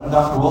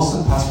Dr.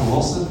 Wilson, Pastor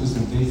Wilson, who's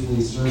been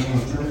faithfully serving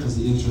the church as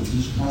the interim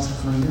teaching pastor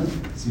for a year.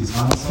 So he's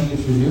honestly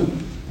for you.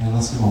 And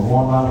let's give him a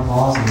warm round of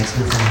applause and let's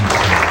hear from him.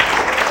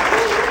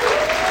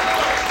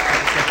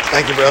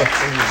 Thank you, bro.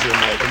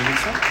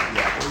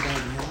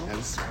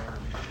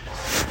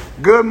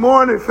 Good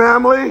morning,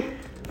 family.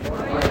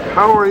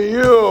 How are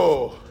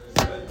you?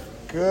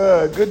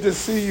 Good. Good to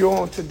see you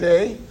on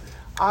today.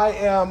 I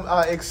am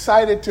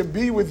excited to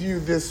be with you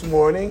this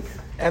morning,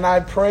 and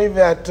I pray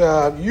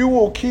that you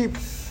will keep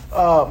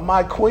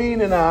my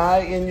queen and I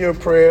in your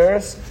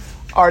prayers.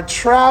 Our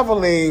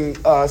traveling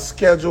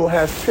schedule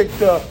has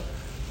picked up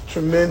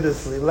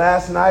tremendously.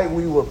 Last night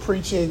we were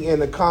preaching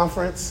in a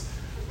conference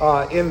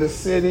in the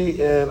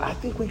city, and I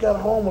think we got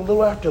home a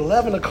little after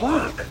 11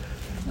 o'clock.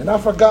 And I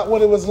forgot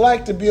what it was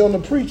like to be on the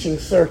preaching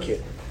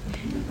circuit.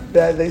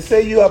 That they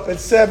say you up at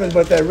 7,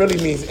 but that really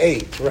means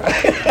 8,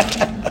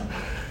 right?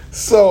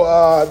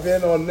 So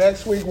then on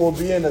next week, we'll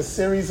be in a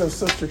series of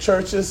sister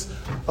churches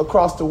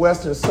across the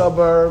western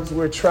suburbs.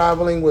 We're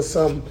traveling with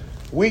some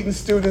Wheaton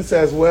students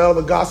as well.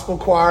 The gospel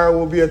choir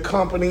will be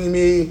accompanying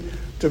me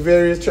to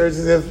various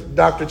churches if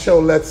Dr. Cho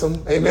lets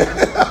them. Amen.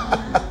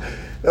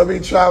 They'll be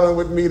traveling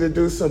with me to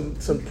do some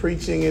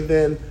preaching, and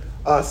then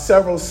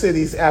several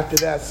cities after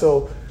that.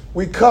 So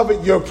we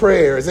covered your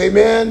prayers.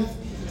 Amen.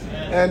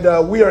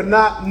 And we are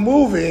not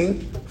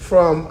moving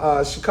from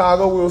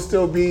Chicago. We will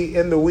still be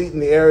in the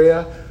Wheaton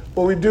area.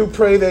 But we do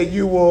pray that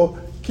you will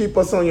keep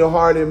us on your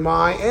heart and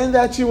mind, and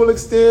that you will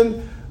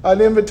extend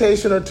an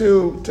invitation or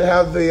two to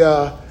have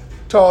the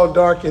tall,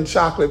 dark, and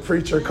chocolate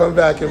preacher come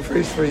back and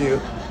preach for you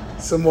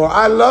some more.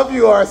 I love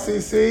you,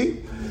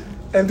 RCC.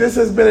 And this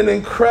has been an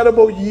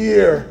incredible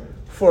year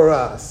for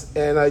us.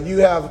 And you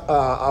have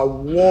a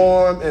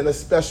warm and a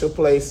special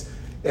place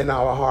in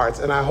our hearts.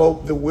 And I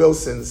hope the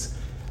Wilsons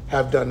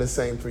have done the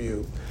same for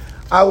you.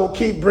 I will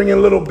keep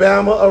bringing little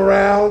Bama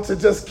around to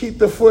just keep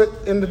the foot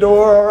in the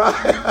door, all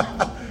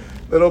right?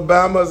 Little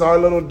Bama's our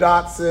little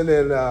Dotson,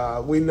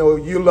 and we know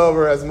you love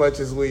her as much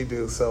as we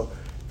do. So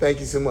thank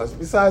you so much.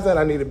 Besides that,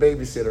 I need a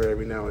babysitter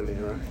every now and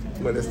then, right?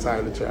 When it's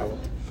time to travel.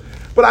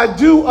 But I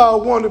do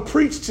want to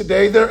preach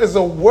today. There is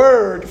a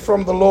word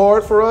from the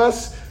Lord for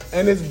us,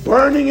 and it's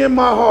burning in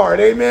my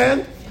heart.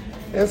 Amen?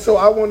 And so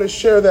I want to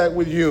share that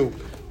with you.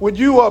 Would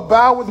you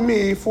bow with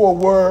me for a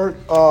word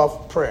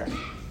of prayer?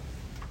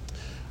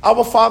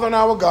 Our Father and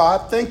our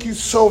God, thank you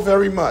so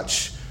very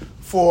much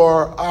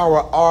for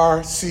our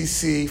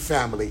RCC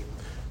family.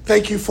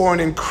 Thank you for an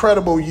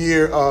incredible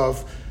year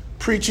of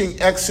preaching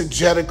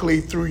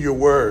exegetically through your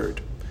word.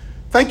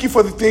 Thank you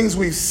for the things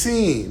we've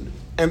seen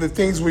and the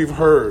things we've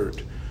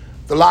heard,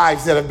 the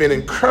lives that have been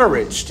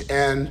encouraged,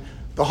 and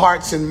the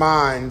hearts and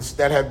minds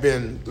that have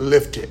been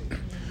lifted.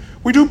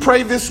 We do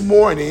pray this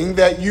morning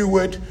that you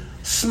would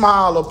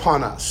smile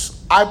upon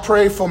us. I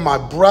pray for my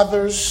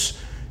brothers,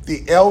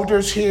 the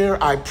elders here.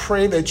 I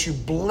pray that you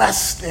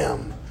bless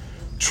them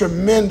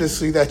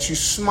tremendously, that you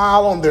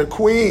smile on their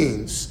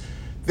queens,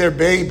 their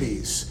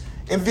babies.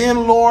 And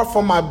then, Lord,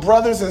 for my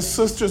brothers and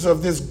sisters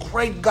of this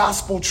great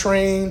gospel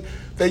train,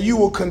 that you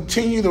will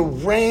continue to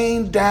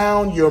rain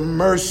down your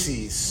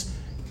mercies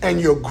and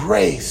your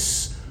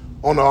grace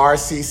on the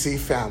RCC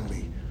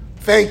family.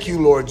 Thank you,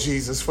 Lord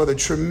Jesus, for the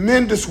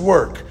tremendous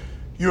work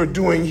you're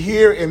doing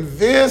here in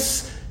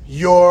this,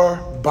 your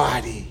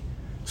body.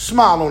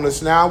 Smile on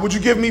us now. Would you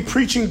give me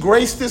preaching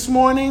grace this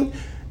morning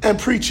and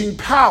preaching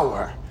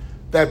power,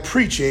 that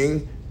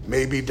preaching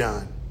may be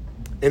done.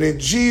 And in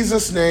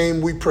Jesus'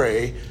 name we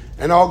pray.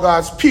 And all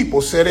God's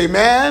people said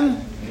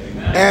amen,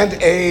 amen.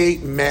 And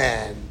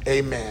amen.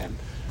 Amen.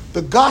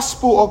 The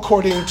gospel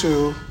according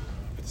to,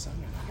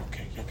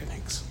 okay,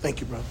 thanks. Thank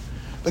you, brother.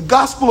 The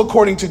gospel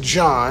according to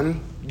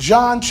John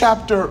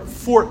chapter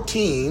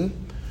 14,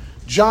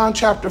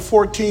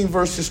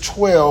 verses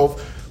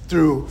 12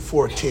 through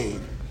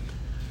 14.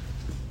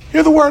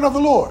 Hear the word of the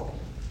Lord.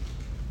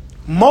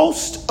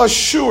 Most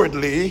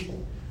assuredly,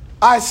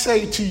 I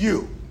say to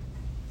you,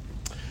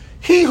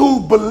 he who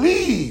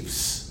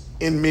believes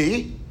in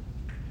me,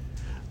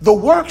 the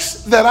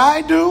works that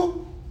I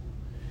do,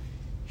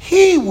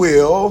 he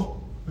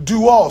will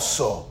do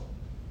also,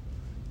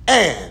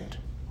 and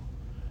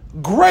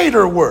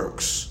greater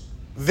works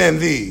than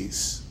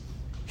these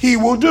he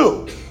will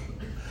do,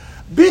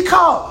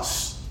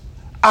 because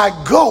I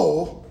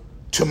go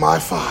to my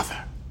Father.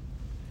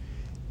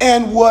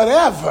 And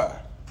whatever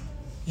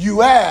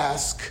you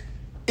ask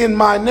in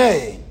my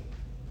name,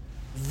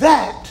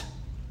 that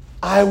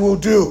I will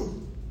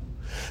do,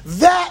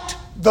 that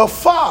the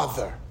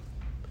Father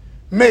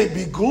may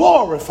be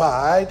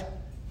glorified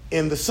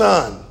in the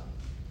Son.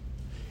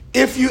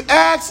 If you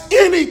ask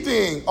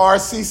anything,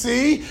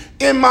 RCC,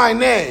 in my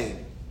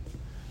name,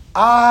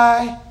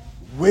 I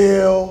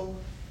will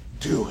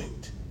do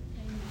it.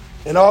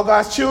 And all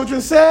God's children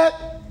said,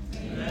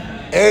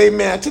 amen.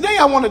 Amen. Today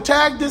I want to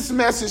tag this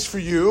message for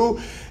you,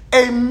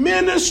 a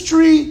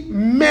ministry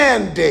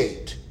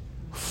mandate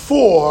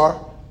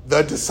for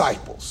the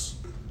disciples.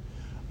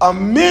 A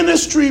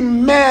ministry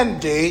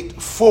mandate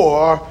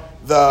for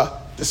the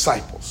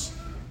disciples.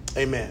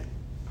 Amen.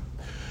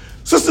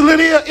 Sister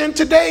Lydia, in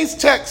today's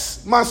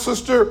text, my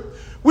sister,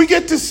 we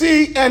get to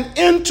see an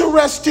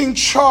interesting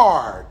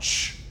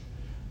charge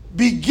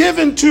be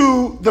given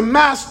to the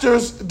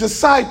master's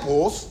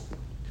disciples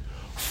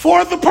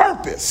for the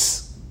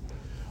purpose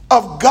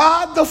of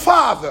God the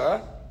Father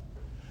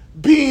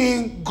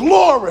being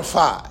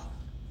glorified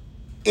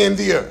in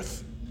the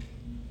earth.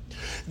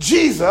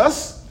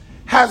 Jesus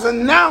has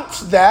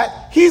announced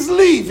that he's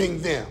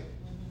leaving them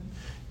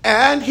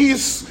and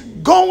he's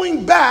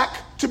going back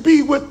to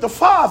be with the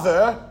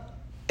Father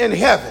in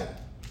heaven.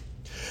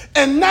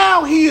 And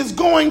now he is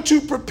going to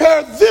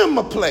prepare them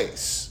a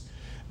place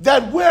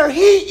that where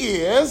he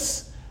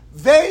is,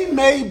 they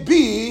may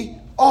be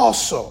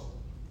also.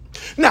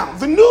 Now,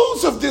 the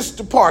news of this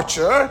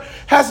departure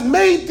has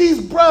made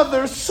these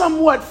brothers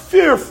somewhat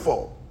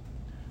fearful,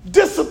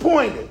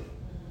 disappointed,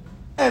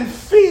 and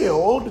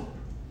filled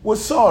with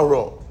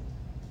sorrow.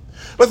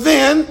 But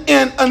then,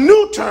 in a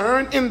new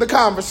turn in the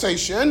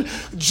conversation,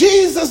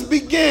 Jesus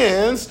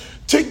begins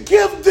to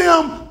give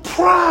them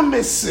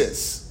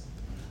promises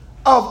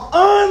of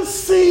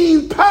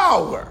unseen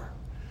power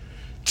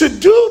to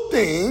do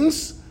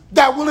things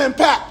that will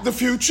impact the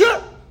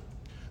future,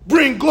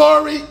 bring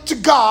glory to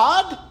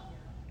God,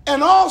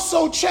 and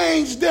also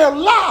change their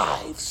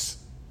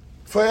lives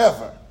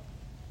forever.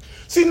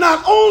 See,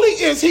 not only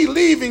is he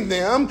leaving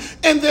them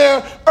in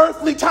their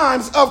earthly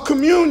times of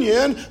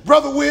communion,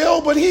 Brother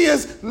Will, but he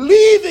is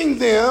leaving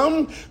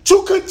them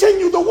to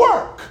continue the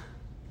work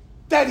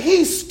that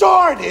he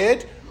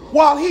started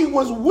while he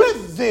was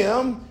with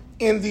them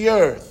in the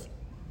earth.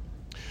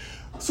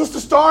 Sister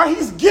Star,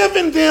 he's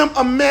given them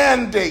a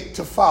mandate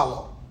to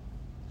follow.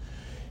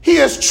 He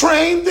has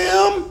trained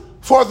them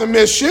for the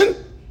mission.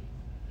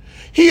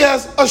 He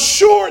has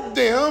assured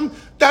them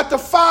that the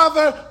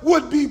Father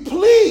would be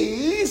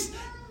pleased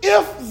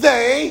if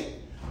they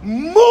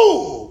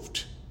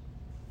moved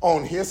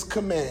on his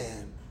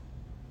command.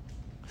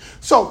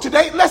 So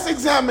today, let's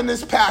examine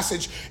this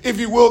passage, if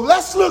you will.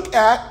 Let's look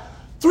at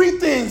three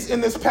things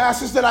in this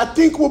passage that I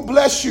think will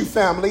bless you,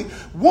 family.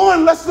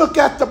 One, let's look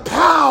at the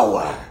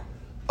power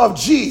of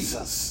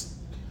Jesus.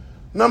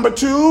 Number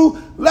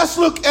two, let's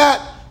look at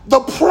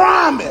the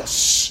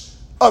promise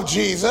of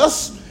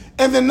Jesus.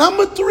 And then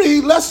number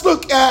three, let's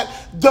look at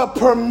the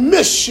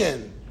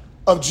permission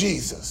of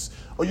Jesus.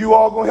 Are you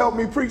all going to help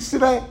me preach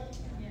today?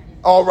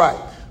 All right.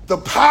 The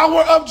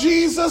power of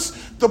Jesus,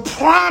 the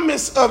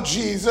promise of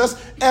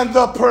Jesus, and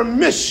the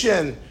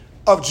permission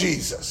of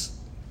Jesus.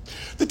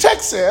 The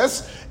text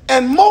says,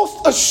 and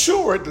most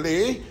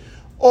assuredly,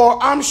 or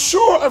I'm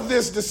sure of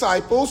this,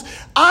 disciples,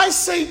 I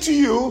say to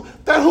you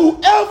that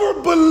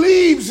whoever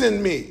believes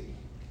in me,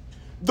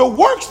 the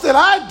works that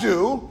I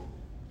do,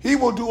 he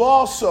will do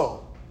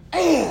also.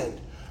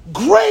 And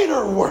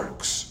greater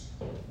works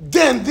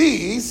than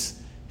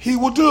these he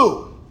will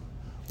do.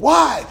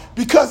 Why?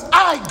 Because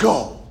I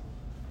go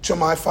to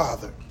my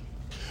Father.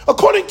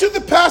 According to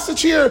the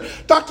passage here,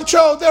 Dr.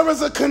 Cho, there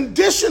is a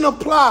condition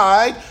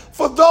applied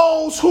for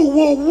those who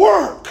will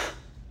work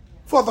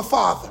for the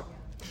Father.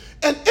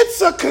 And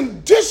it's a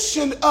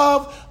condition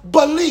of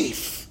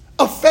belief,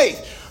 of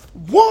faith.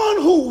 One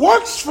who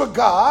works for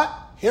God,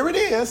 here it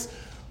is,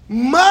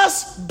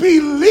 must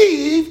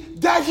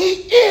believe that he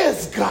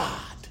is God.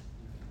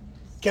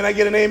 Can I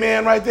get an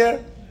amen right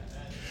there?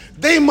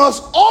 They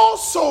must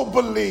also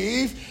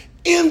believe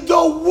in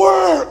the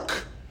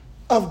work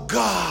of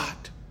God.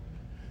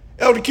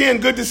 Elder Ken,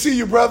 good to see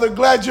you, brother.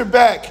 Glad you're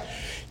back.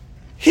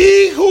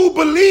 He who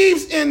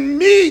believes in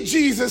me,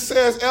 Jesus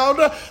says,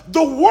 Elder,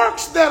 the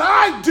works that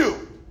I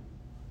do,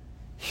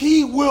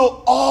 he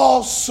will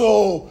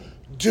also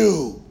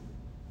do.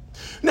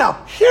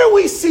 Now, here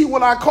we see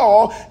what I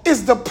call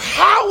is the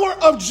power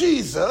of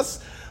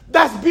Jesus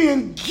that's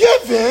being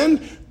given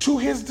to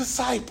his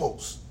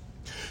disciples.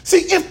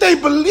 See, if they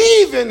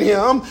believe in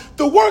him,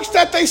 the works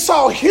that they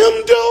saw him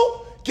do,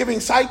 giving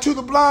sight to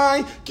the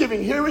blind,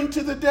 giving hearing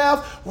to the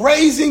deaf,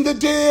 raising the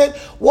dead,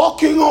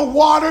 walking on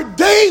water,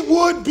 they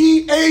would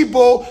be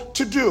able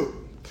to do.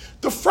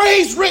 The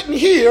phrase written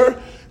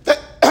here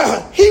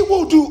that he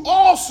will do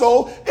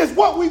also is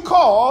what we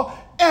call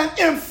an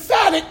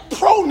emphatic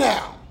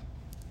pronoun.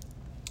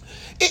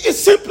 It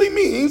simply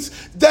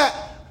means that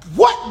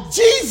what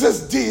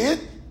Jesus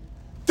did,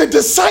 the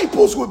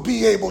disciples would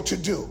be able to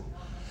do.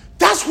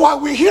 That's why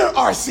we're here,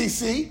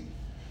 RCC,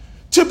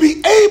 to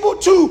be able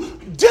to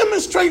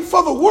demonstrate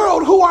for the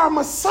world who our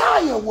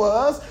Messiah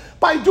was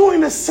by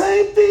doing the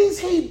same things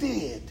he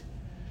did.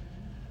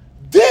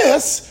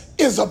 This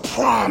is a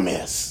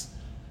promise.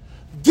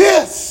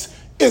 This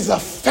is a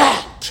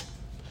fact.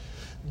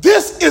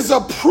 This is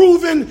a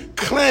proven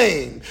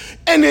claim.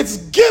 And it's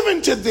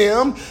given to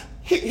them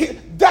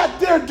that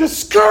their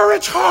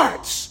discouraged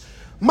hearts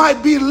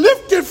might be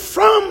lifted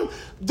from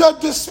the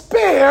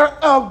despair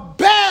of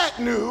bad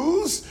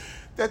news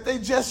that they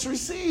just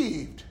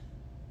received,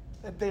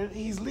 that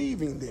he's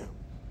leaving them.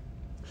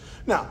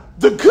 Now,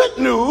 the good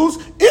news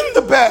in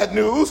the bad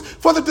news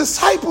for the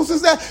disciples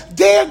is that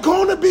they're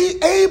going to be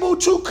able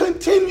to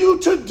continue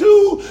to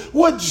do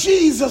what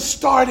Jesus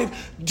started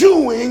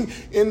doing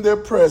in their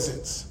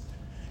presence.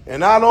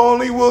 And not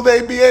only will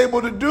they be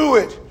able to do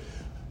it,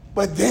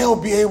 but they'll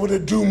be able to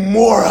do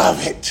more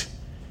of it.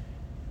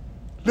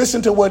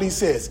 Listen to what he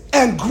says.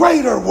 And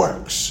greater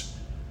works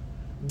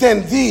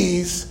than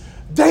these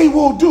they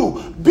will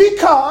do,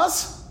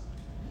 because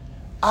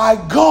I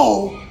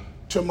go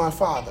to my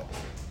Father.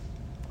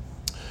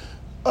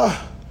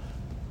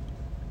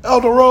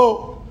 Elder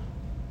Rowe,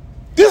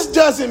 this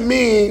doesn't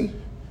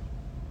mean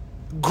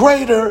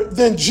greater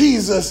than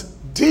Jesus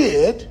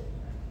did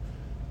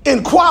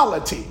in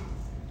quality,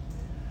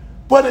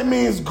 but it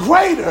means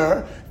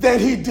greater than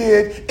he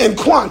did in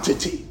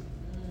quantity.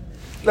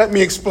 Let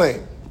me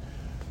explain.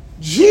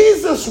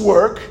 Jesus'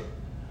 work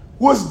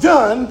was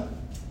done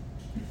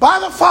by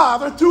the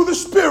Father through the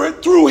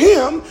Spirit, through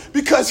him,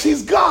 because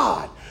he's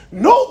God.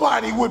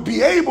 Nobody would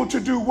be able to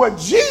do what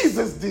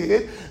Jesus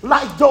did,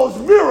 like those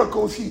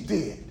miracles he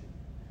did,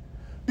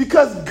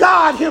 because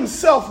God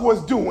himself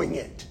was doing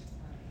it.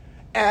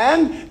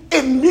 And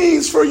it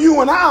means for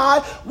you and I,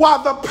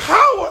 while the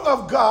power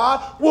of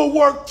God will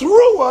work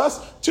through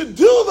us to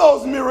do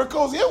those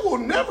miracles, it will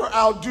never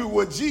outdo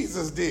what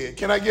Jesus did.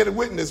 Can I get a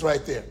witness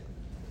right there?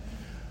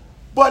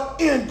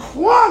 But in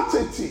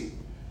quantity,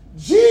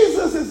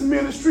 Jesus'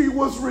 ministry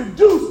was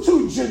reduced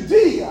to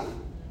Judea,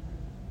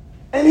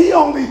 and he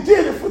only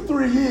did it for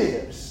 3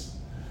 years.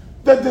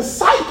 The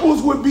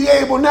disciples would be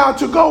able now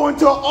to go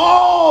into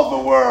all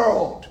the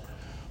world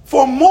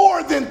for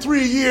more than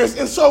 3 years.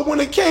 And so when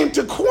it came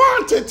to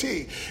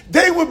quantity,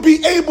 they would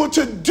be able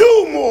to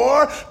do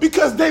more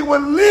because they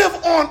would live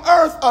on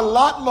earth a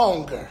lot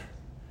longer.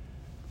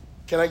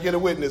 Can I get a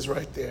witness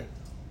right there?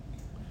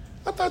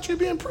 I thought you'd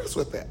be impressed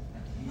with that.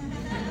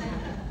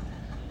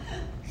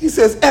 He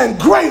says, and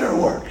greater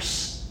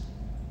works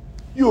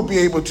you'll be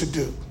able to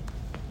do.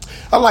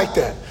 I like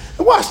that.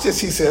 And watch this,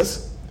 he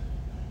says.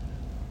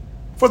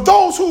 For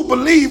those who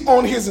believe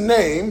on his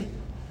name,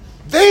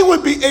 they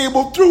would be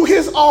able, through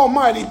his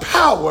almighty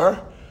power,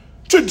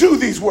 to do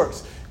these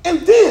works.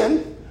 And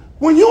then,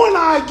 when you and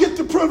I get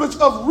the privilege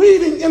of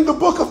reading in the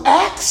book of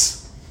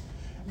Acts,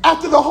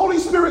 after the Holy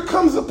Spirit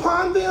comes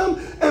upon them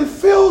and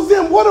fills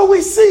them, what do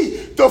we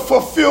see? The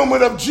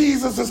fulfillment of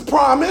Jesus'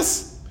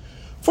 promise.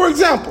 For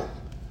example,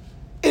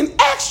 in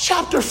Acts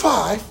chapter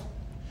 5,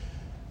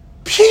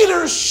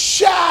 Peter's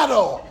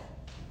shadow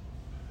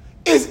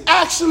is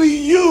actually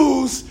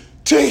used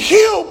to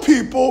heal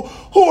people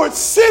who are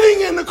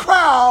sitting in the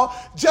crowd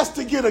just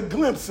to get a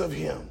glimpse of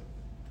him.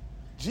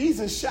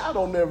 Jesus'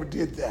 shadow never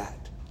did that.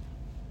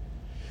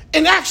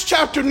 In Acts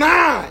chapter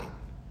 19,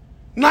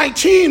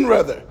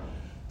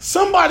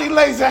 somebody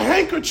lays a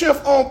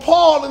handkerchief on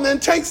Paul and then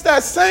takes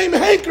that same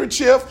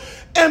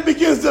handkerchief and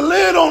begins to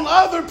lay it on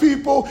other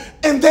people,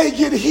 and they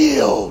get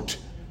healed.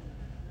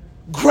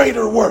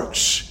 Greater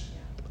works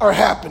are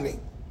happening.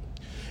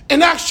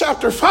 In Acts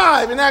chapter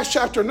 5, in Acts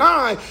chapter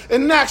 9,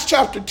 in Acts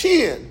chapter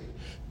 10,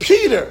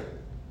 Peter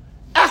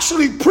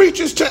actually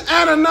preaches to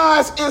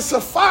Ananias and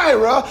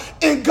Sapphira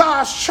in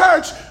God's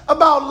church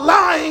about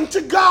lying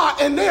to God,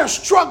 and they are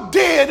struck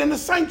dead in the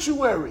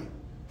sanctuary.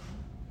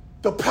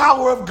 The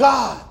power of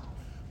God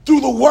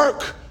through the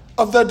work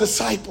of the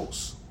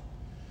disciples.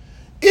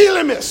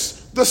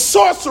 Elymas, the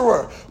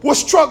sorcerer, was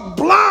struck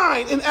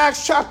blind in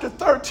Acts chapter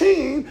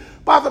 13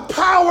 by the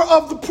power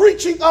of the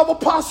preaching of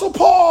Apostle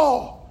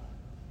Paul.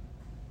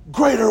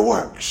 Greater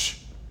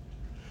works.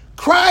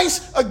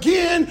 Christ,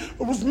 again,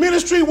 his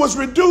ministry was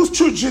reduced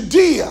to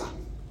Judea.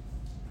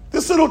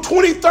 This little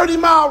 20,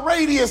 30-mile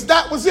radius,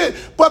 that was it.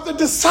 But the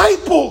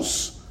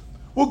disciples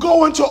will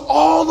go into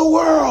all the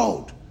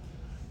world,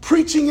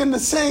 preaching in the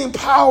same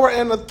power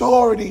and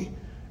authority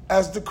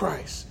as the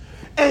Christ.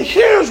 And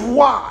here's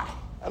why.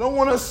 I don't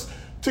want us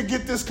to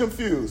get this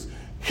confused.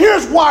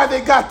 Here's why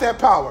they got that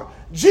power.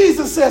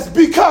 Jesus says,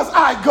 because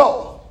I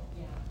go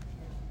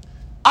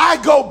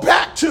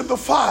back to the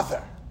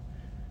Father.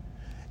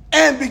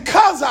 And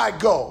because I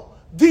go,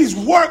 these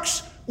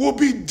works will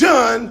be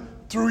done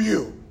through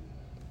you.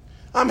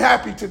 I'm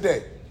happy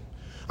today.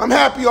 I'm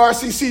happy,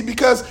 RCC,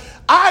 because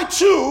I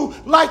too,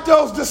 like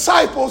those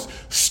disciples,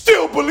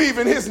 still believe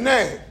in his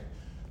name.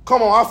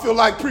 Come on, I feel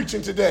like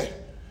preaching today.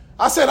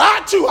 I said,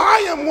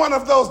 I am one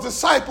of those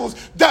disciples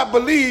that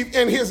believe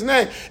in his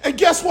name. And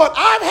guess what?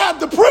 I've had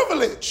the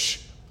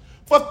privilege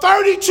for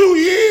 32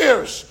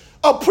 years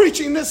of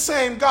preaching this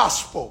same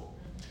gospel.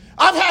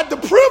 I've had the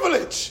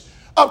privilege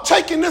of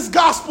taking this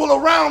gospel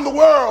around the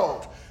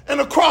world and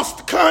across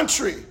the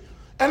country.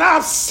 And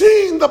I've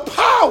seen the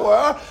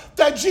power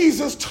that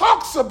Jesus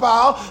talks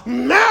about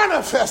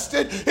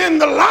manifested in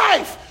the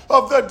life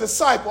of the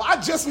disciple.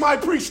 I just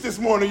might preach this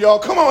morning, y'all.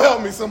 Come on,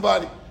 help me,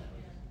 somebody.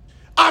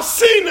 I've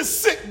seen the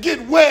sick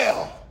get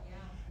well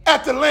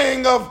at the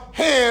laying of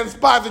hands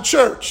by the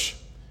church.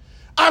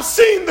 I've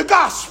seen the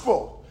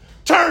gospel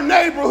turn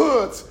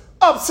neighborhoods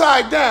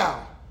upside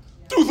down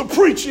through the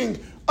preaching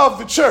of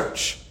the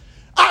church.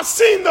 I've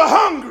seen the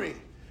hungry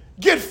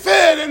get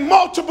fed in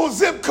multiple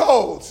zip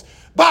codes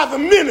by the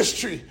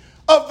ministry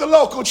of the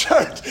local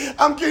church.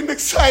 I'm getting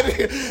excited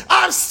here.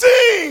 I've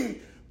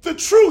seen the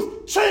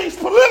truth change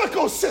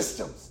political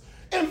systems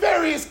in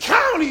various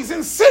counties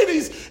and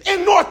cities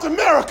in North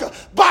America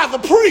by the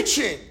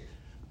preaching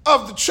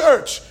of the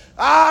church.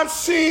 I've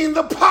seen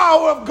the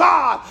power of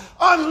God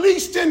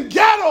unleashed in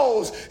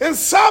ghettos and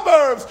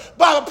suburbs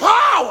by the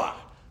power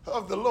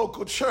of the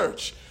local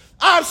church.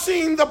 I've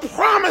seen the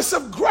promise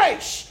of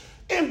grace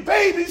in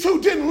babies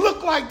who didn't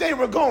look like they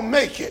were going to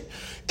make it,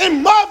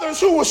 in mothers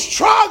who were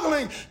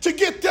struggling to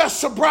get their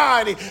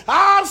sobriety.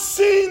 I've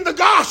seen the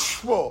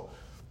gospel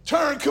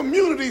turn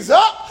communities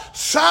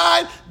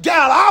upside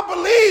down. I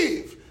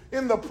believe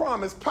in the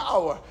promised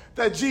power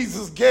that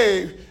Jesus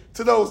gave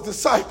to those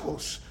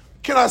disciples.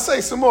 Can I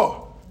say some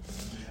more?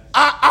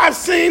 I've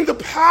seen the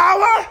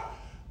power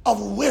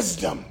of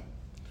wisdom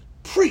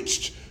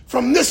preached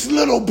from this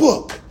little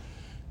book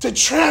to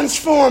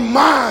transform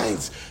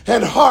minds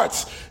and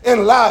hearts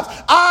and lives.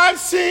 I've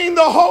seen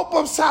the hope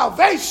of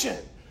salvation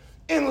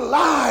in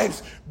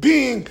lives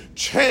being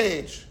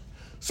changed.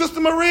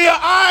 Sister Maria,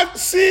 I've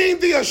seen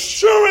the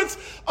assurance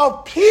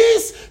of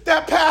peace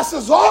that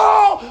passes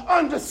all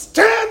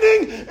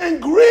understanding in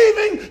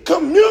grieving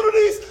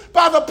communities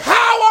by the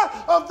power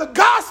of the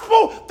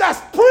gospel that's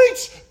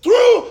preached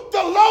through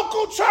the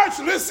local church.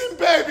 Listen,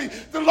 baby,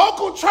 the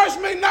local church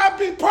may not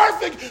be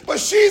perfect, but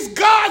she's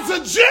God's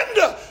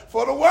agenda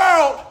for the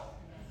world.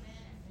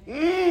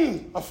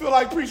 I feel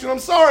like preaching. I'm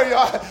sorry,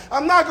 y'all.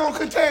 I'm not going to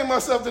contain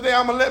myself today.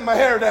 I'm going to let my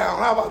hair down.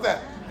 How about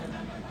that?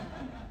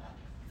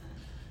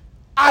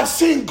 I've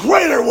seen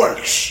greater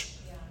works.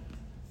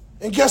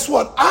 And guess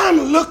what? I'm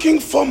looking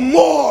for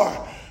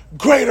more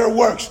greater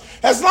works.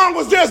 As long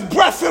as there's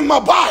breath in my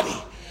body,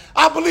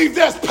 I believe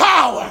there's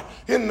power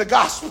in the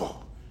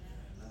gospel.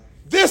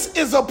 This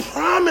is a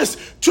promise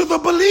to the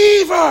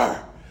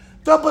believer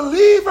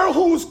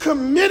who's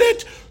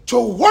committed to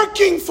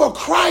working for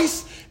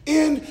Christ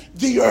in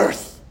the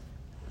earth.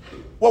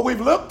 Well, we've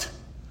looked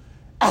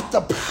at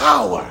the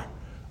power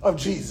of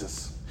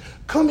Jesus.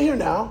 Come here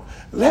now.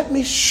 Let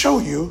me show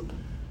you,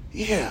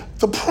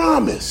 the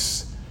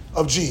promise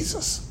of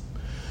Jesus.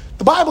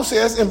 The Bible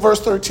says in verse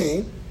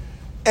 13,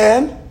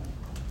 and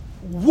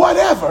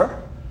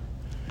whatever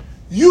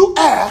you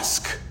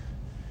ask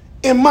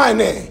in my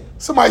name,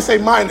 somebody say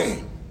my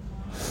name,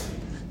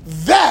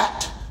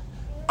 that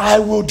I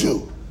will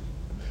do.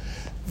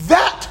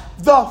 That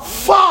the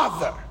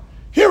Father,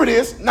 here it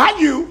is,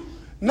 not you,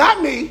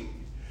 not me,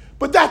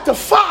 but that the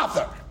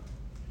Father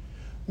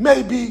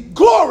may be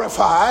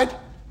glorified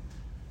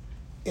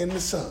in the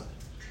Son.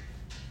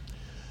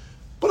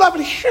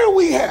 Beloved, here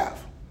we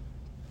have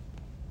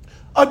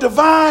a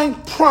divine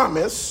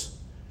promise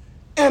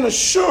and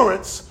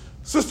assurance,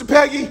 Sister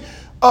Peggy,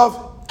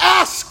 of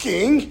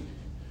asking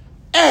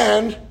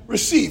and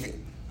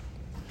receiving.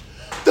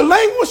 The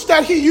language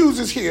that he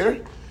uses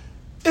here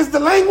is the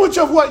language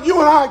of what you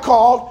and I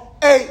call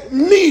a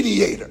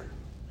mediator.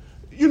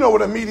 You know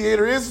what a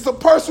mediator is. It's a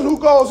person who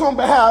goes on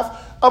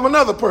behalf of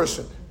another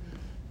person.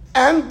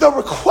 And the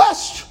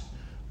request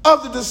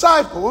of the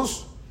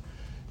disciples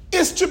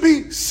is to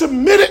be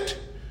submitted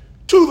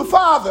to the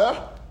Father,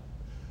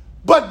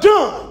 but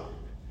done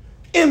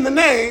in the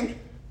name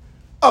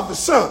of the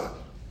Son.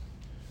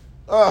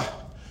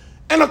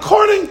 And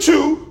according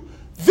to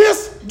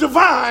this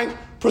divine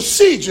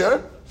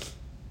procedure,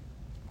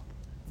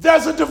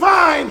 there's a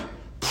divine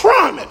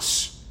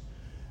promise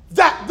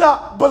that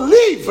the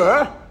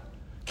believer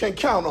can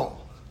count on.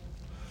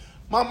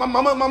 My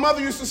mother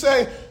used to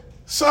say,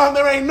 son,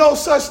 there ain't no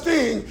such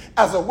thing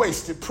as a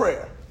wasted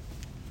prayer.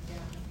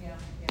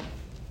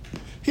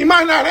 He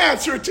might not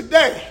answer it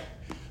today,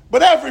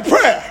 but every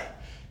prayer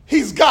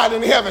he's got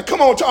in heaven.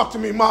 Come on, talk to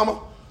me, mama.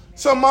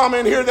 Some mama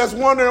in here that's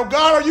wondering,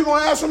 God, are you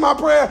going to answer my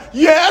prayer?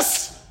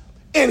 Yes,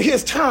 in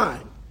his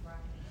time.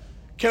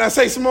 Can I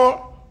say some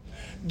more?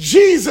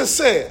 Jesus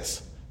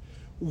says,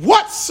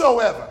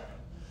 whatsoever.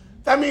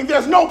 That means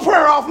there's no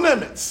prayer off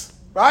limits,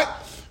 right?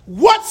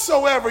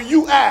 Whatsoever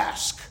you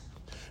ask.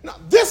 Now,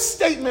 this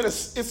statement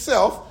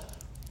itself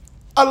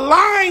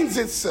aligns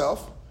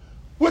itself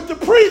with the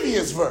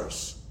previous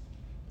verse,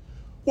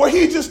 where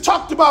he just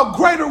talked about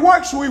greater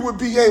works we would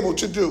be able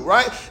to do,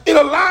 right? It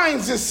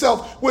aligns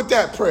itself with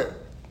that prayer,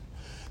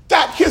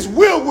 that his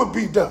will would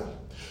be done.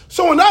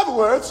 So in other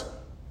words,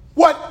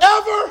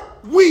 whatever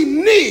we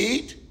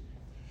need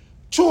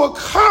to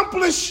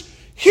accomplish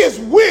his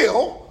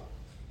will,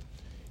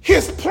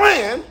 his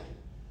plan,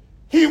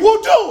 he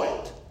will do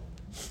it.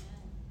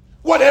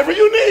 Whatever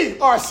you need,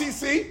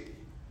 RCC,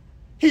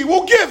 he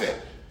will give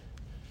it.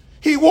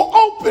 He will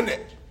open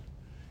it.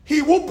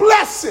 He will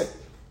bless it.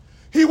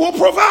 He will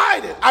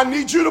provide it. I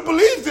need you to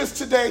believe this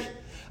today.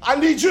 I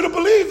need you to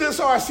believe this,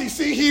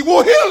 RCC. He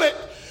will heal it.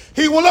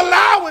 He will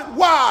allow it.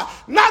 Why?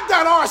 Not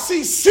that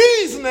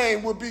RCC's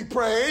name would be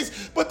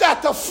praised, but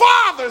that the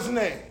Father's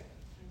name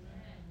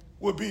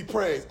would be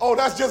praised. Oh,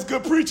 that's just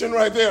good preaching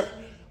right there.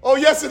 Oh,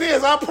 yes, it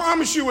is. I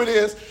promise you it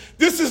is.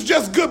 This is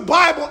just good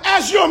Bible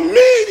as your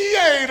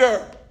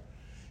mediator.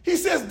 He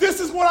says,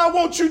 this is what I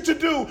want you to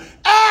do.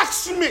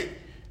 Ask me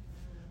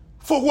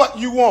for what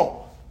you want.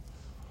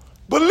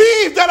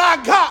 Believe that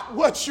I got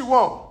what you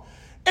want.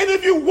 And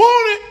if you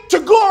want it to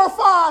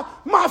glorify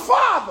my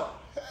Father,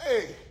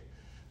 hey,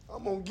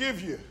 I'm going to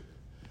give you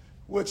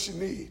what you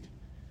need.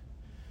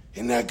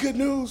 Isn't that good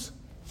news?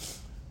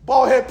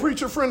 Bald-head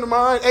preacher friend of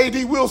mine,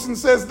 A.D. Wilson,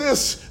 says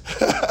this.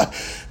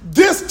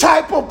 This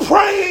type of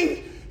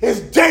praying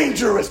is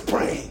dangerous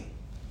praying.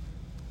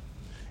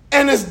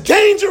 And it's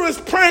dangerous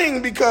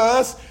praying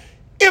because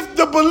if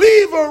the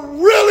believer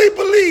really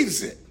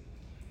believes it,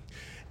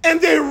 and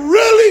they're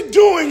really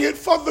doing it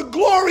for the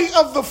glory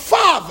of the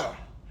Father,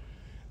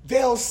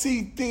 they'll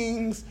see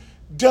things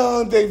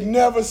done they've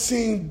never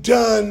seen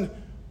done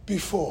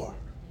before.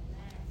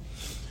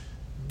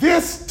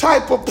 This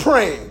type of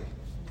praying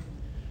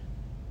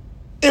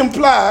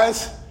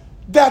implies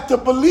that the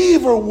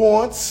believer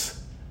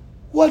wants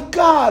what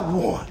God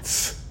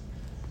wants.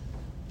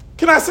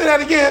 Can I say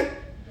that again?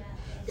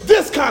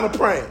 This kind of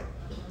praying.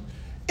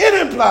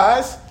 It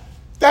implies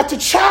that the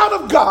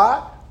child of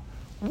God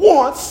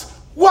wants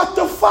what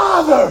the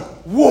Father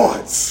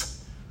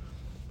wants.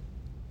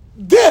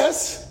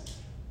 This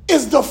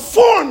is the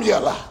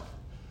formula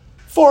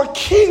for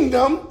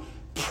kingdom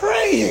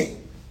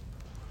praying.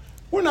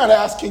 We're not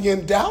asking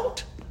in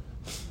doubt.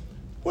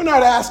 We're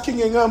not asking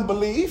in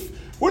unbelief.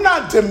 We're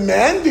not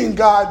demanding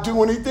God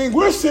do anything.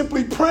 We're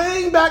simply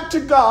praying back to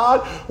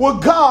God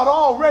what God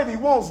already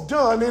wants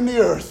done in the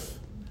earth.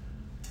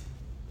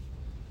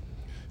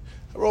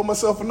 I wrote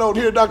myself a note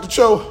here, Dr.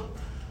 Cho,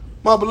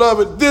 my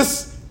beloved,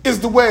 this is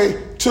the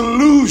way to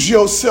lose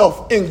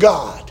yourself in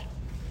God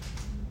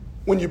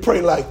when you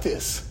pray like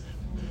this.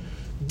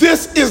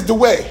 This is the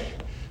way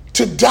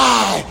to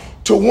die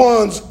to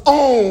one's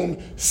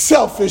own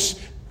selfish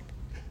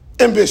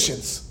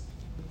ambitions.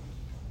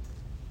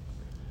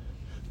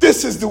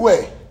 This is the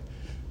way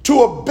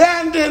to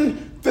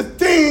abandon the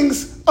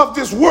things of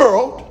this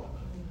world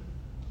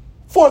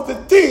for the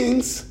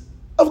things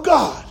of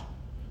God.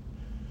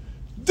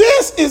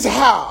 This is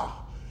how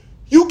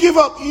you give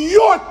up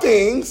your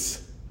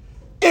things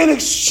in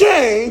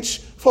exchange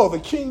for the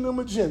kingdom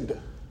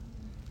agenda.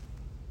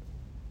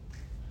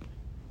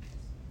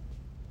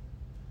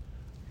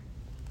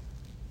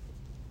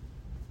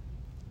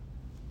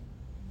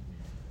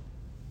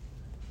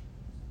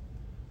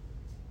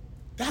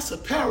 That's a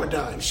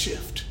paradigm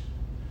shift.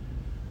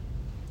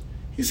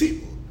 You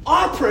see,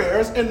 our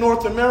prayers in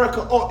North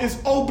America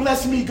is, oh,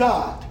 bless me,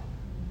 God.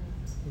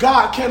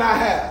 God, can I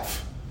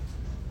have?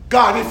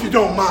 God, if you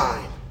don't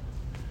mind.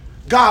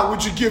 God,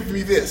 would you give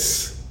me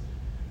this?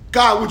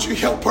 God, would you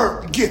help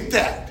her get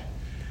that?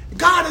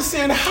 God is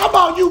saying, how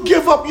about you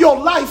give up your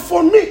life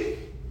for me?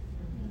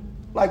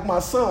 Like my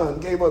son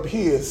gave up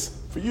his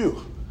for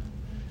you.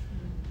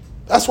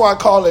 That's why I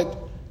call it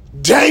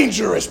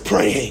dangerous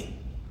praying.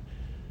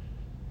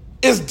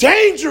 It's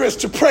dangerous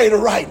to pray the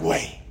right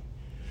way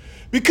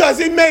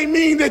because it may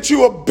mean that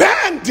you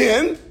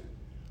abandon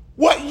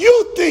what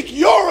you think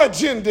your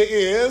agenda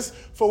is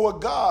for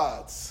what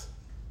God's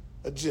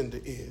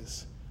agenda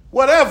is.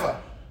 Whatever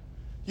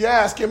you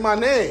ask in my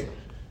name,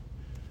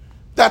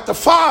 that the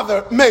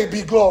Father may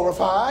be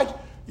glorified.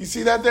 You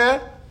see that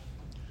there?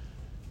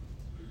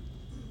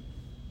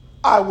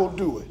 I will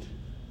do it.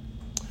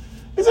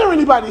 Is there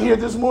anybody here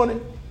this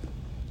morning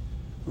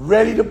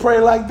ready to pray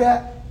like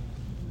that?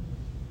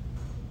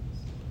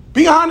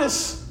 Be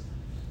honest.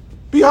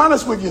 Be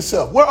honest with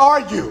yourself. Where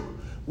are you?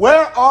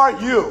 Where are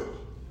you?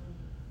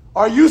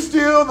 Are you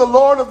still the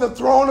Lord of the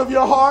throne of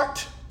your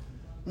heart?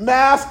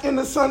 Mask in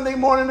the Sunday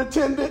morning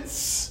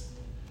attendance?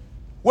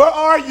 Where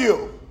are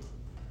you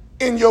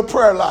in your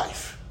prayer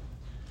life?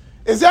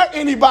 Is there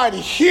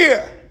anybody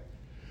here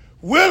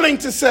willing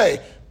to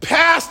say,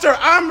 Pastor,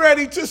 I'm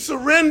ready to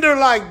surrender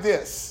like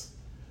this.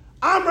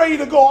 I'm ready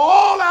to go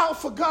all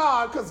out for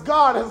God because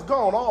God has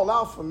gone all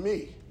out for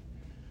me.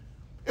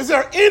 Is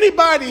there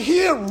anybody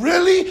here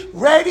really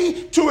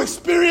ready to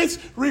experience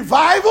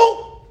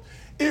revival?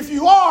 If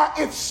you are,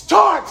 it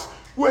starts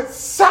with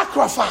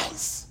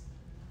sacrifice.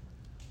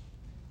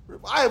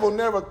 Revival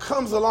never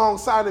comes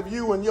alongside of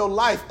you in your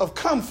life of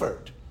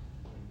comfort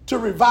to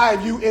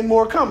revive you in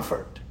more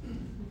comfort.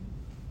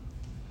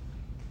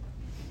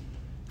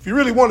 If you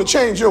really want to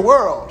change your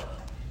world,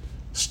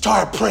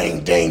 start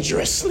praying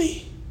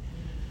dangerously.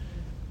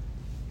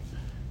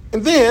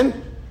 And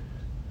then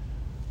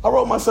I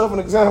wrote myself an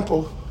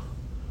example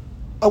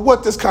of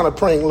what this kind of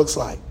praying looks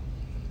like.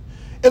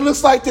 It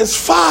looks like this: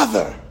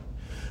 Father,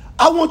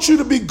 I want you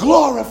to be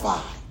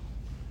glorified.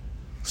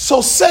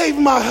 So save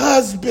my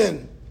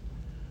husband,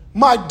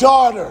 my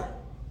daughter,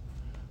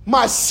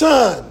 my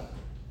son,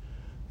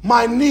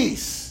 my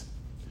niece,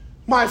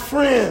 my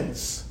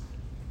friends,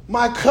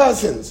 my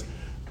cousins.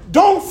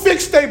 Don't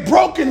fix their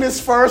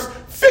brokenness first.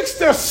 Fix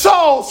their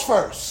souls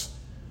first.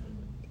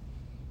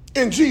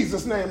 In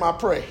Jesus' name I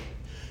pray.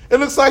 It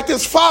looks like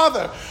this: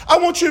 Father, I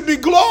want you to be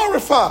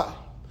glorified.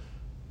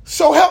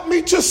 So help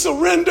me to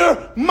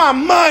surrender my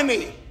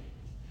money,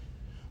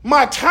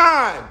 my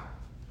time,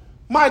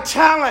 my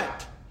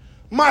talent,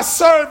 my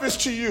service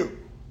to you.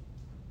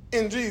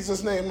 In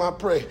Jesus' name I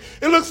pray.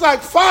 It looks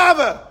like,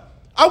 Father,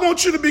 I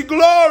want you to be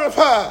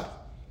glorified.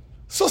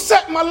 So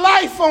set my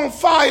life on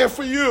fire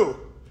for you.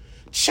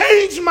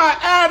 Change my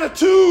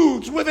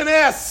attitudes with an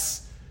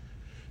S.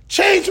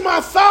 Change my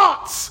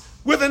thoughts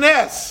with an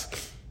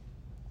S.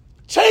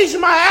 Change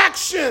my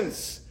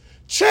actions.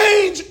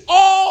 Change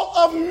all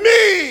of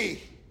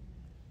me.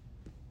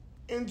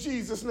 In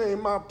Jesus'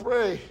 name I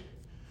pray.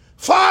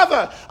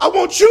 Father, I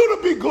want you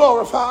to be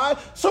glorified,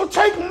 so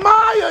take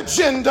my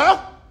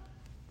agenda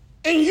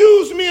and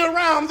use me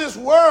around this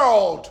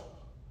world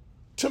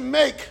to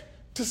make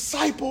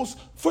disciples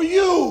for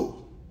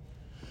you.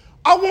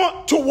 I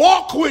want to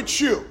walk with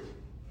you.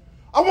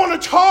 I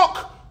want to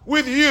talk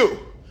with you.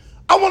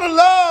 I want to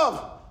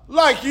love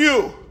like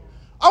you.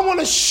 I want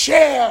to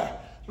share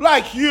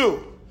like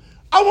you.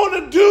 I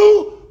want to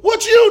do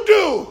what you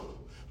do.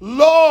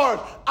 Lord,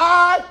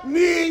 I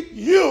need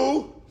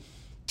you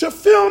to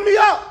fill me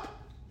up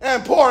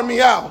and pour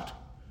me out.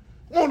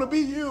 I want to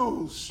be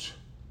used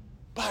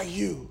by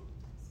you.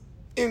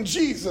 In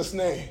Jesus'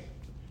 name,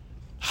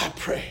 I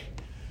pray.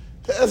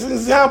 That's an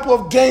example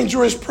of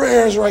dangerous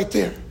prayers right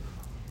there.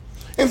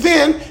 And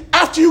then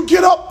after you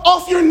get up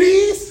off your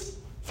knees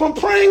from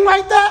praying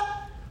like that,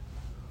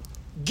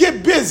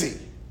 get busy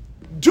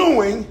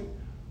doing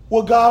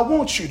what God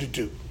wants you to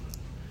do.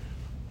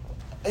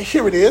 And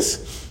here it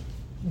is.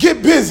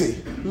 Get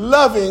busy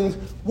loving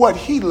what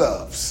he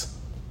loves.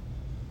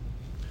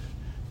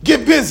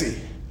 Get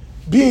busy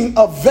being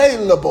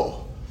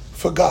available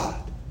for God.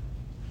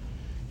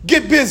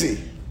 Get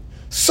busy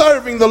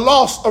serving the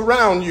lost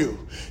around you.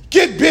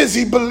 Get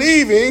busy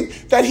believing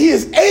that he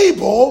is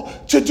able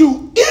to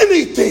do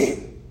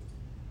anything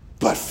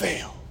but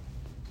fail.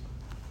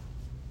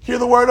 Hear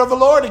the word of the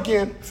Lord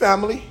again,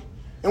 family.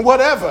 And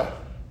whatever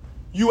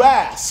you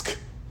ask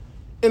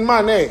in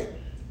my name,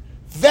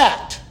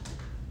 that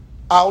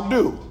I'll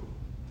do.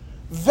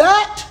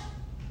 That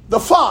the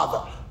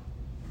Father,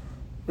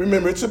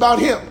 remember it's about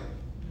him,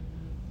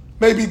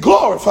 may be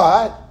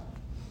glorified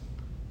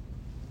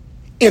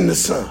in the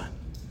Son.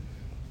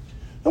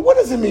 Now what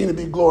does it mean to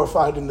be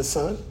glorified in the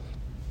Son?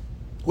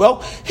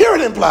 Well, here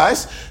it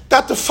implies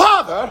that the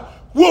Father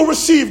will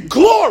receive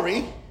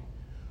glory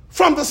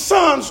from the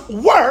Son's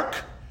work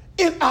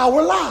in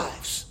our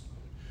lives.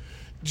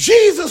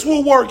 Jesus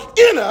will work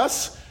in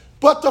us,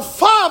 but the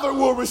Father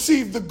will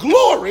receive the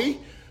glory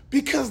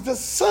because the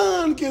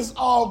Son gives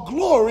all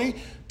glory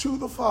to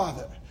the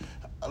Father.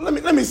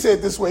 Let me say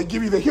it this way,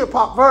 give you the hip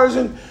hop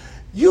version.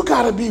 You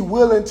got to be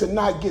willing to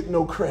not get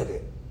no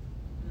credit.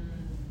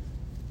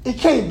 It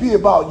can't be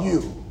about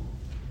you,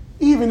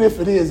 even if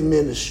it is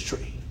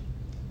ministry,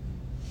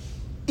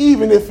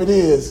 even if it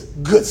is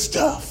good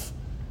stuff.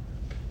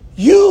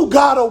 You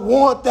got to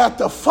want that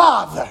the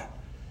Father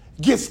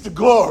gets the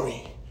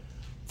glory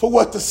for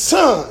what the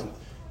Son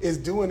is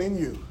doing in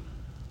you.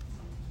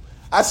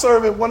 I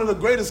serve at one of the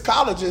greatest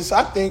colleges,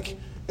 I think,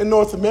 in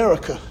North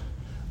America.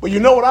 But you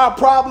know what our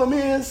problem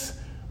is?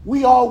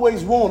 We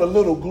always want a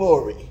little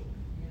glory.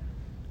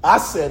 I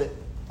said it.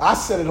 I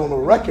said it on the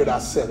record. I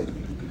said it.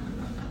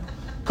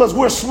 Because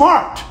we're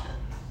smart.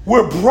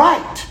 We're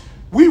bright.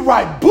 We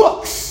write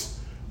books.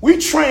 We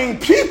train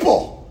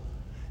people.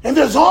 And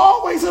there's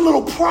always a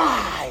little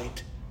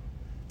pride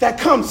that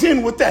comes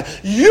in with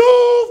that.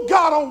 You've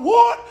got to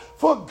want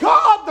for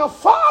God the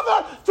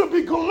Father to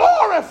be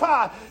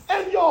glorified.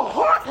 And your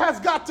heart has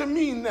got to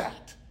mean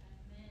that.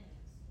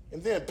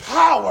 And then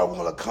power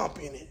will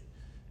accompany it.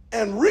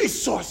 And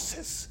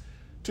resources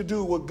to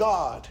do what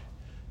God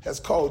has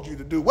called you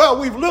to do. Well,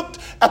 we've looked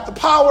at the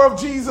power of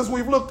Jesus.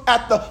 We've looked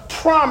at the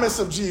promise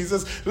of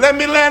Jesus. Let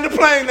me land the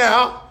plane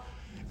now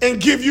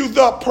and give you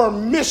the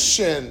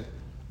permission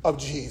of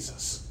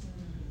Jesus.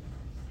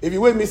 If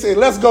you're with me, say,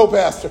 let's go,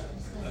 Pastor.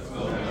 Let's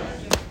go,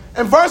 Pastor.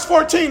 In verse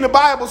 14, the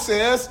Bible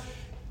says,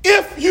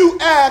 if you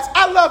ask,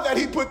 I love that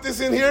he put this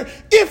in here.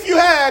 If you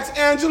ask,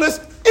 Angelus,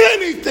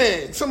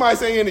 anything, somebody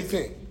say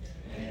anything.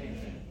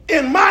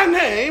 In my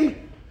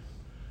name,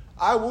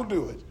 I will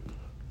do it.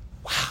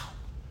 Wow.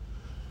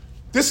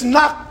 This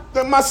knocked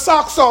my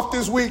socks off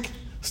this week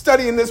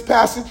studying this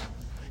passage.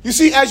 You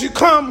see, as you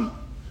come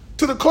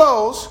to the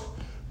close,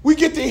 we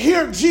get to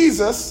hear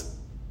Jesus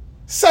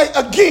say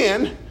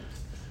again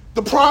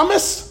the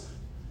promise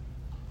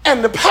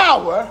and the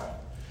power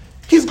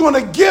he's going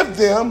to give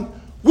them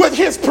with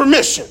his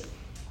permission.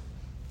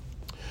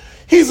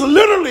 He's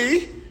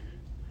literally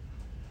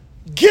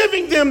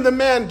giving them the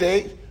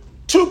mandate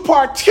to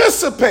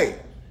participate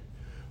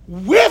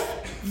with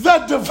the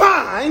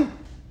divine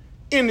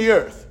in the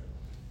earth.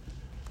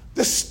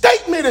 The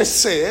statement is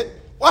said,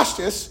 watch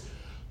this,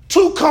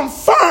 to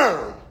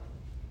confirm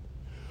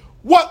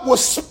what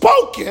was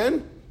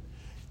spoken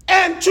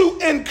and to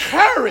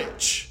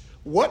encourage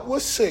what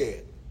was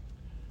said.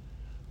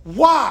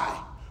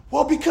 Why?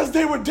 Well, because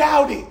they were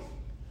doubting.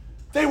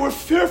 They were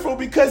fearful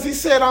because he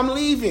said, I'm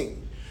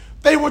leaving.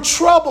 They were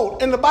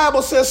troubled, and the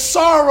Bible says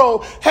sorrow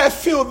had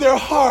filled their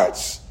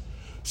hearts.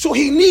 So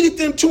he needed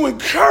them to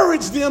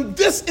encourage them.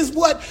 This is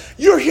what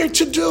you're here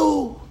to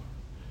do.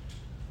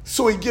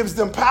 So he gives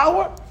them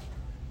power.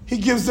 He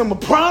gives them a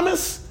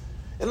promise.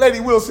 And Lady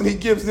Wilson, he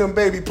gives them,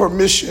 baby,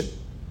 permission.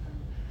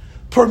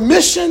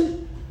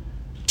 Permission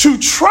to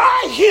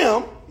try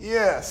him,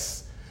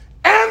 yes,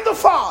 and the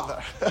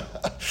Father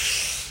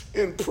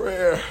in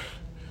prayer.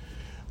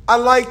 I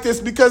like this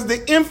because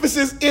the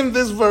emphasis in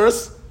this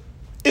verse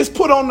is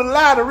put on the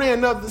latter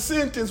end of the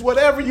sentence.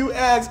 Whatever you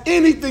ask,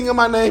 anything in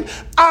my name,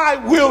 I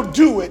will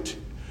do it.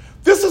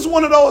 This is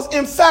one of those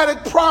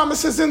emphatic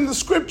promises in the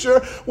scripture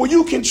where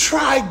you can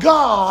try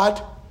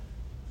God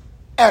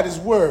at his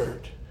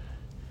word.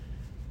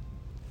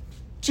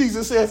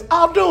 Jesus says,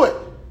 I'll do it.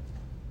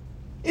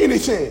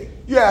 Anything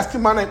you ask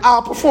in my name,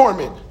 I'll perform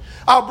it.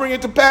 I'll bring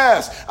it to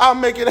pass. I'll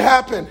make it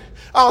happen.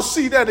 I'll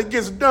see that it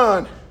gets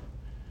done.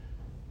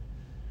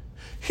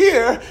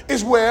 Here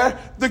is where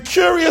the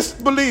curious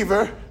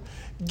believer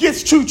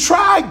gets to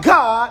try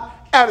God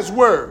at his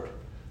word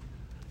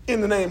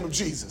in the name of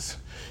Jesus.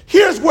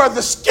 Here's where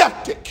the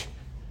skeptic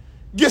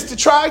gets to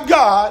try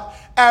God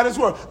at his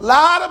word. A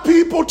lot of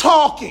people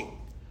talking.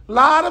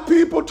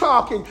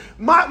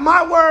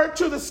 My word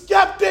to the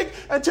skeptic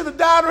and to the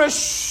doubter is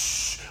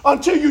shh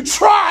until you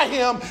try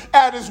him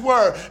at his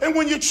word. And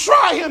when you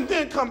try him,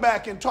 then come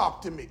back and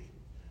talk to me.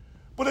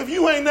 But if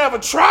you ain't never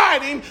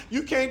tried him,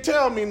 you can't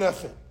tell me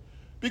nothing.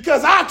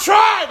 Because I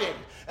tried him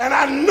and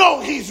I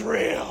know he's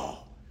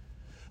real.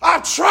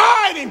 I've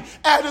tried him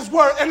at his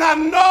word and I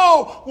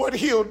know what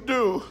he'll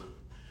do.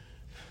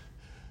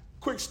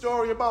 Quick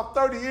story, about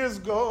 30 years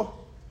ago,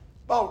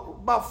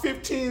 about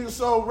 15 or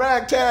so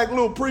ragtag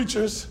little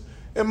preachers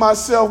and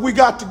myself, we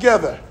got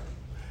together.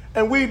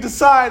 And we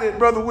decided,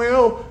 Brother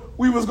Will,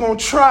 we was going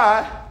to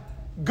try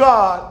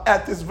God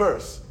at this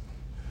verse.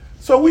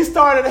 So we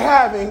started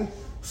having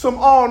some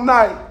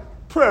all-night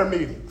prayer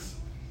meetings.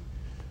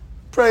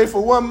 Prayed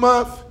for 1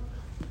 month,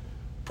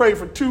 prayed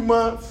for 2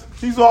 months.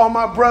 These are all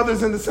my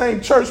brothers in the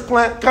same church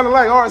plant, kind of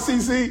like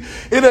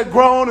RCC. It had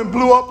grown and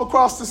blew up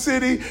across the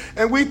city,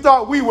 and we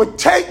thought we would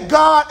take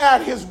God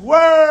at his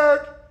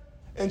word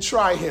and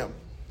try him.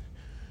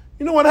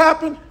 You know what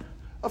happened?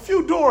 A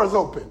few doors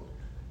opened.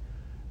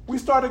 We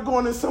started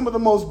going in some of the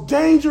most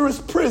dangerous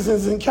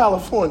prisons in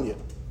California.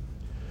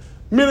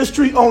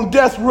 Ministry on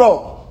death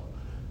row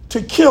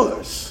to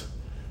killers,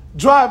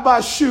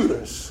 drive-by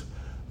shooters,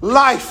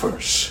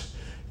 lifers,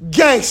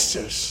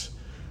 gangsters,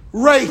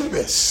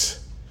 rapists,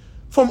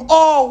 from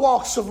all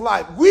walks of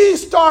life. We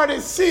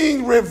started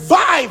seeing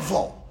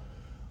revival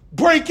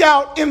break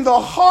out in the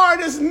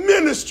hardest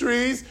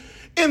ministries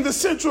in the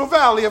Central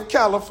Valley of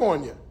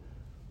California.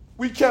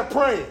 We kept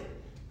praying.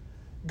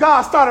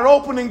 God started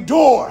opening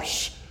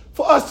doors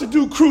for us to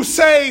do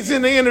crusades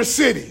in the inner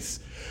cities.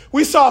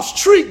 We saw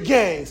street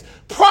gangs,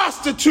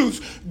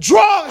 prostitutes,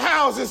 drug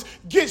houses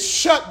get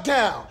shut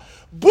down.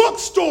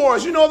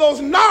 Bookstores, you know,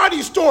 those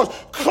naughty stores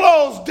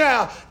closed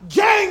down.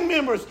 Gang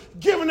members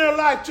giving their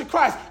life to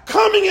Christ,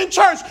 coming in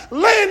church,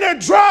 laying their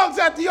drugs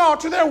at the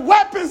altar, their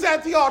weapons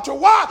at the altar.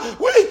 Why?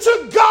 We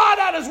took God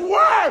at his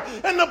word,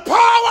 and the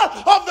power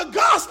of the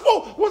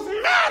gospel was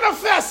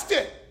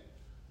manifested.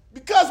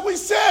 Because we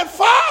said,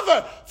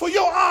 Father, for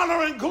your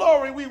honor and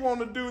glory, we want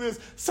to do this.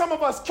 Some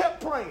of us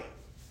kept praying.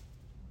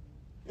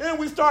 And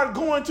we started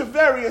going to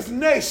various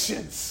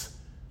nations,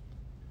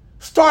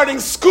 starting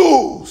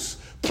schools,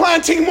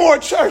 planting more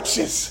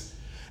churches.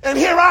 And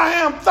here I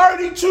am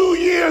 32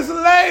 years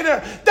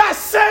later, that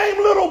same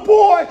little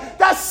boy,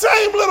 that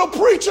same little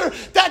preacher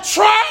that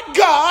tried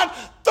God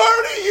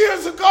 30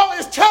 years ago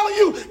is telling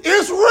you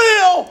it's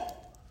real.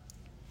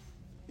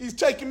 He's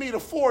taking me to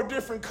 4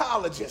 different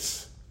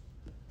colleges,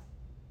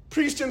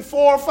 preached in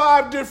 4 or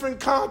 5 different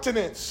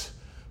continents,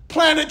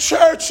 planted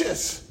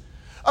churches,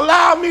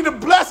 allowed me to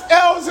bless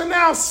elders and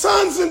now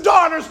sons and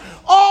daughters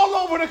all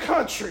over the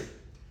country.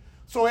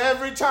 So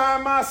every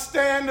time I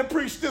stand to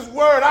preach this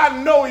word,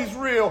 I know he's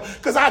real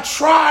because I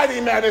tried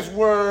him at his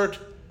word.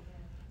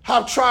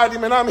 I've tried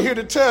him, and I'm here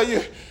to tell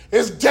you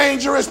it's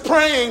dangerous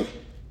praying,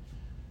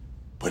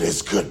 but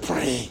it's good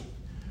praying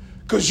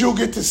because you'll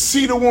get to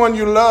see the one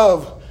you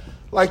love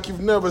like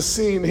you've never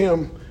seen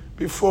him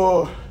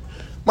before.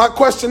 My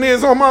question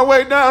is, on my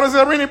way down, is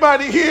there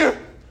anybody here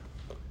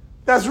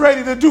that's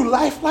ready to do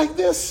life like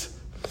this?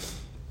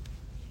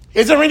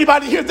 Is there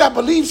anybody here that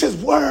believes his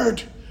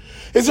word?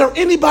 Is there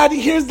anybody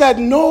here that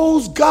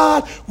knows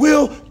God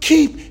will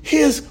keep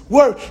his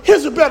word?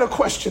 Here's a better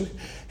question.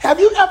 Have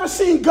you ever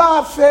seen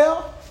God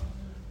fail?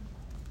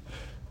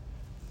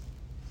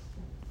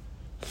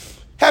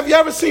 Have you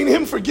ever seen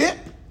him forget?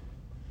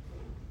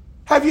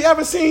 Have you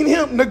ever seen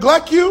him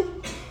neglect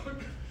you?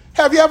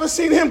 Have you ever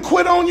seen him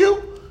quit on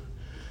you?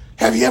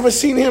 Have you ever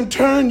seen him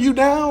turn you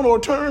down or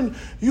turn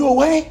you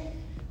away?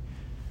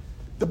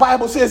 The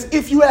Bible says,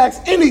 if you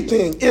ask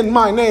anything in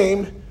my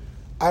name,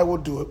 I will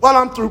do it. Well,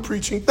 I'm through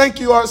preaching. Thank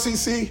you,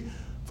 RCC,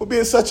 for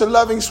being such a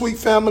loving, sweet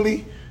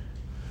family.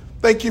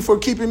 Thank you for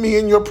keeping me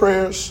in your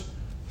prayers.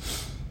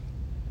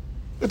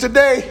 But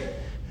today,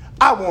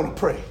 I want to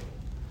pray.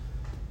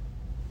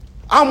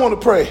 I want to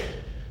pray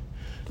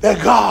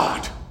that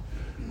God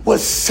would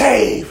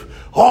save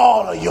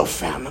all of your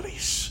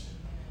families,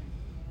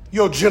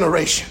 your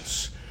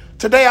generations.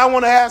 Today, I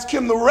want to ask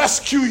him to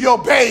rescue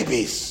your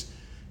babies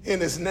in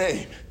his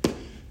name,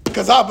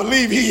 because I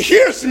believe he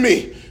hears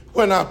me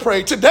when I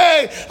pray.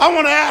 Today, I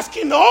want to ask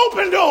him to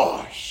open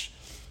doors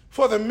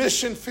for the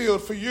mission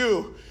field for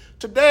you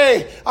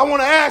Today, I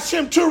want to ask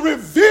him to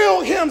reveal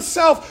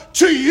himself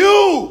to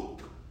you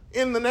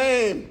in the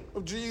name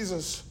of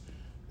Jesus.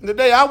 And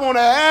today, I want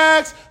to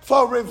ask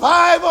for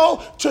revival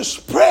to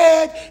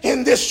spread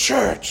in this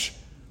church,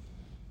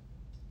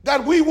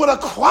 that we would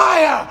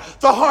acquire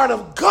the heart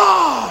of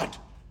God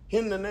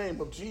in the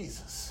name of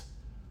Jesus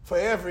for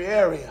every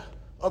area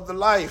of the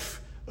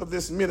life of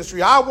this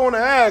ministry. I want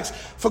to ask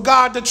for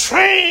God to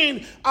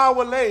train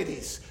our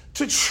ladies,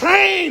 to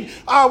train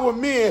our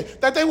men,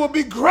 that they will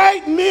be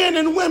great men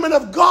and women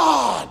of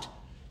God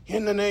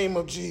in the name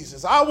of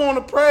Jesus. I want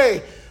to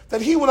pray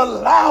that he would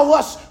allow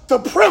us the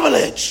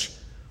privilege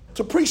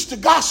to preach the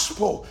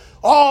gospel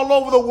all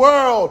over the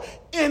world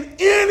in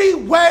any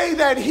way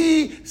that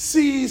he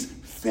sees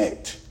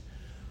fit.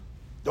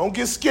 Don't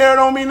get scared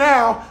on me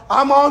now.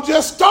 I'm on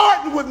just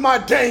starting with my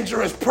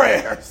dangerous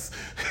prayers.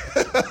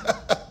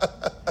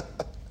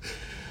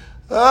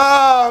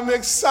 I'm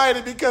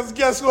excited because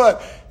guess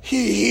what?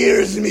 He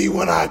hears me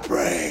when I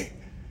pray.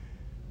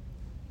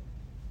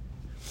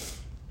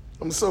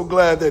 I'm so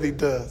glad that he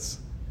does.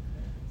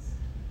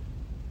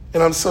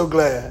 And I'm so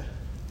glad.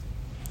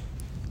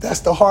 That's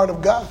the heart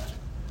of God.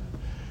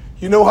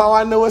 You know how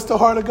I know it's the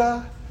heart of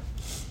God?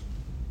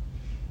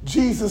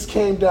 Jesus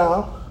came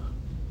down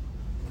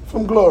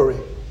from glory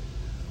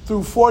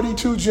through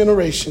 42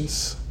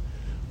 generations,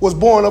 was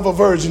born of a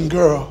virgin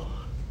girl,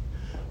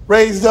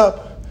 raised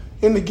up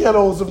in the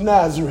ghettos of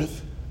Nazareth,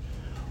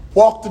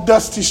 walked the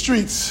dusty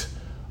streets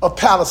of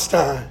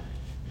Palestine.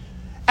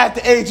 At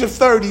the age of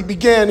 30,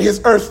 began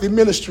his earthly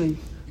ministry.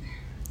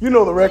 You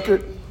know the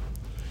record.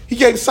 He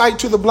gave sight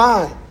to the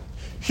blind,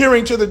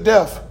 hearing to the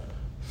deaf,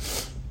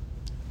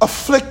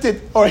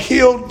 afflicted or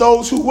healed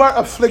those who were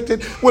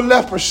afflicted with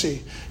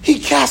leprosy. He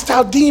cast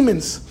out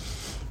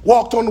demons,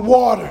 walked on the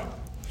water,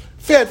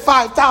 fed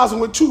 5,000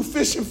 with 2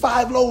 fish and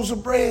 5 loaves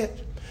of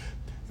bread,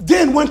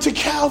 then went to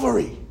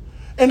Calvary.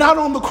 And out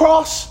on the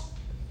cross,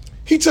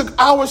 he took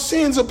our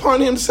sins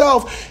upon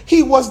himself.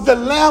 He was the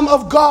Lamb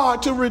of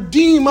God to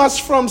redeem us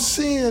from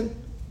sin.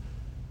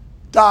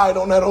 Died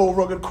on that old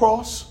rugged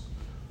cross,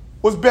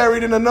 was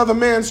buried in another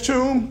man's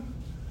tomb,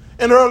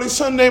 and early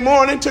Sunday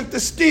morning took the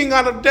sting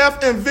out of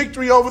death and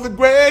victory over the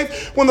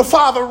grave when the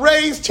Father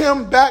raised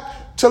him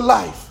back to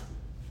life.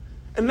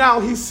 And now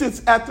he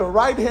sits at the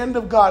right hand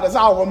of God as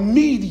our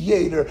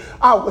mediator,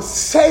 our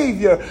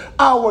Savior,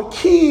 our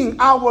King,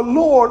 our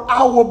Lord,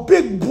 our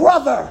big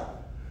brother,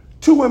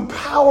 to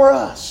empower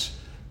us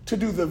to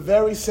do the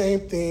very same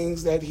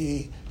things that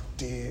he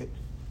did.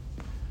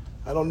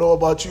 I don't know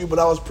about you, but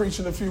I was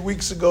preaching a few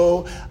weeks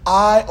ago.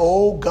 I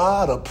owe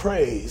God a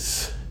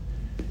praise,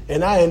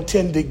 and I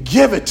intend to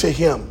give it to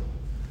him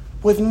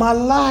with my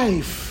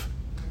life.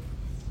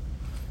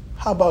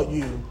 How about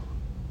you?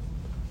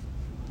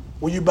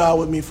 Will you bow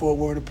with me for a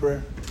word of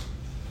prayer?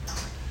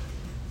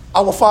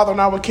 Our Father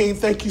and our King,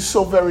 thank you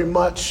so very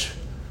much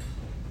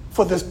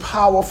for this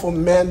powerful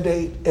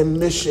mandate and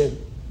mission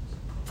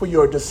for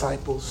your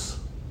disciples.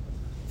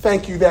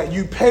 Thank you that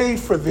you paid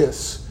for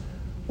this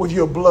with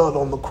your blood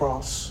on the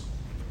cross.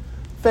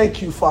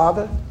 Thank you,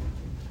 Father,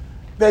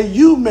 that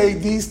you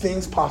made these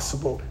things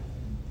possible,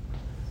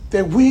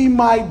 that we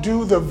might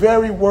do the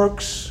very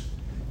works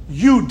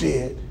you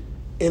did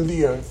in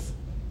the earth.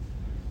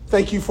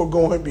 Thank you for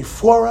going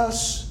before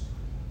us,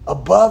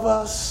 above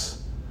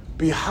us,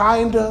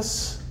 behind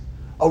us,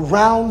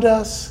 around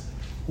us,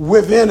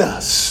 within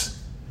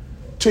us,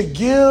 to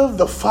give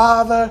the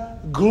Father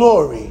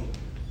glory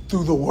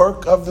through the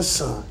work of the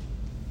Son.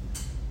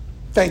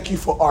 Thank you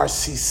for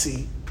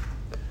RCC.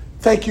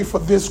 Thank you for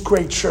this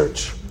great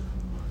church.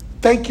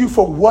 Thank you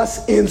for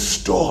what's in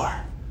store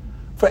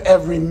for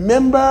every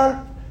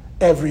member,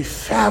 every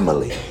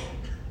family,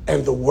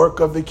 and the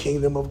work of the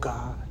kingdom of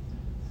God.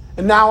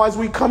 And now as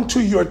we come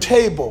to your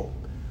table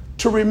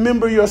to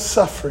remember your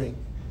suffering,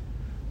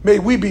 may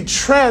we be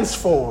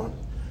transformed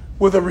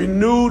with a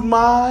renewed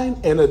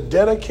mind and a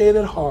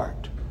dedicated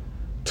heart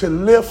to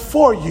live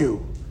for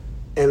you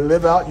and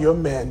live out your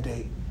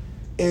mandate.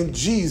 In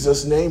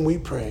Jesus' name we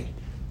pray.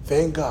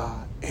 Thank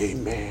God.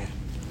 Amen.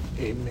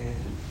 Amen.